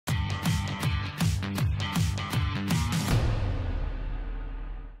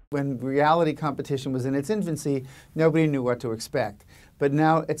When reality competition was in its infancy, nobody knew what to expect. But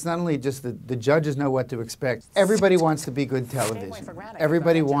now it's not only just the judges know what to expect. Everybody wants to be good television.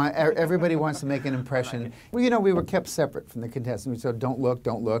 Everybody wants to make an impression. Well, you know, we were kept separate from the contestants. We said, don't look,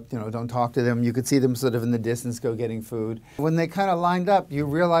 you know, don't talk to them. You could see them sort of in the distance go getting food. When they kind of lined up, you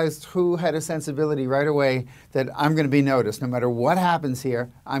realized who had a sensibility right away that I'm going to be noticed. No matter what happens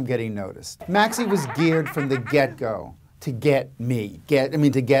here, I'm getting noticed. Maxie was geared from the get-go to get me,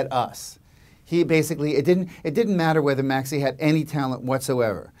 to get us. He basically, it didn't matter whether Maxie had any talent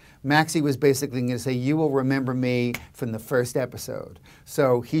whatsoever. Maxie was basically going to say, you will remember me from the first episode.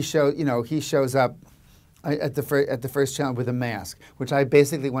 So he shows up at the first challenge with a mask, which I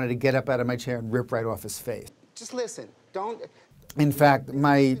basically wanted to get up out of my chair and rip right off his face. Just listen, don't. In fact,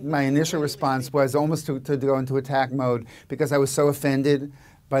 my initial response was almost to go into attack mode because I was so offended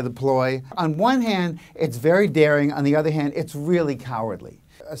by the ploy. On one hand, it's very daring. On the other hand, it's really cowardly.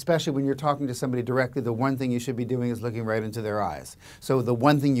 Especially when you're talking to somebody directly, the one thing you should be doing is looking right into their eyes. So the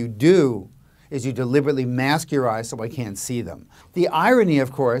one thing you do is you deliberately mask your eyes so I can't see them. The irony,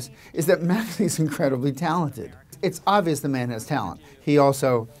 of course, is that Maxie's incredibly talented. It's obvious the man has talent. He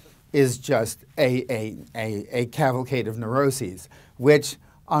also is just a cavalcade of neuroses, which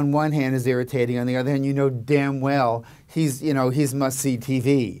on one hand is irritating, on the other hand, you know damn well he's must-see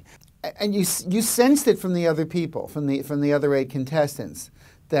TV. And you sensed it from the other people, from the other 8 contestants,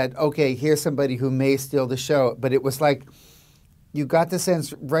 that, okay, here's somebody who may steal the show, but it was like, you got the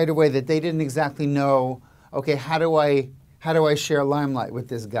sense right away that they didn't exactly know, okay, how do I share limelight with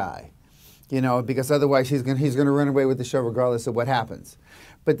this guy? You know, because otherwise he's gonna run away with the show regardless of what happens.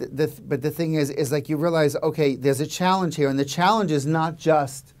 But the thing is like you realize, okay, there's a challenge here, and the challenge is not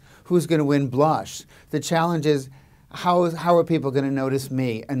just who's gonna win blush. The challenge is how are people gonna notice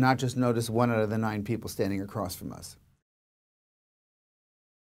me and not just notice 1 out of the 9 people standing across from us?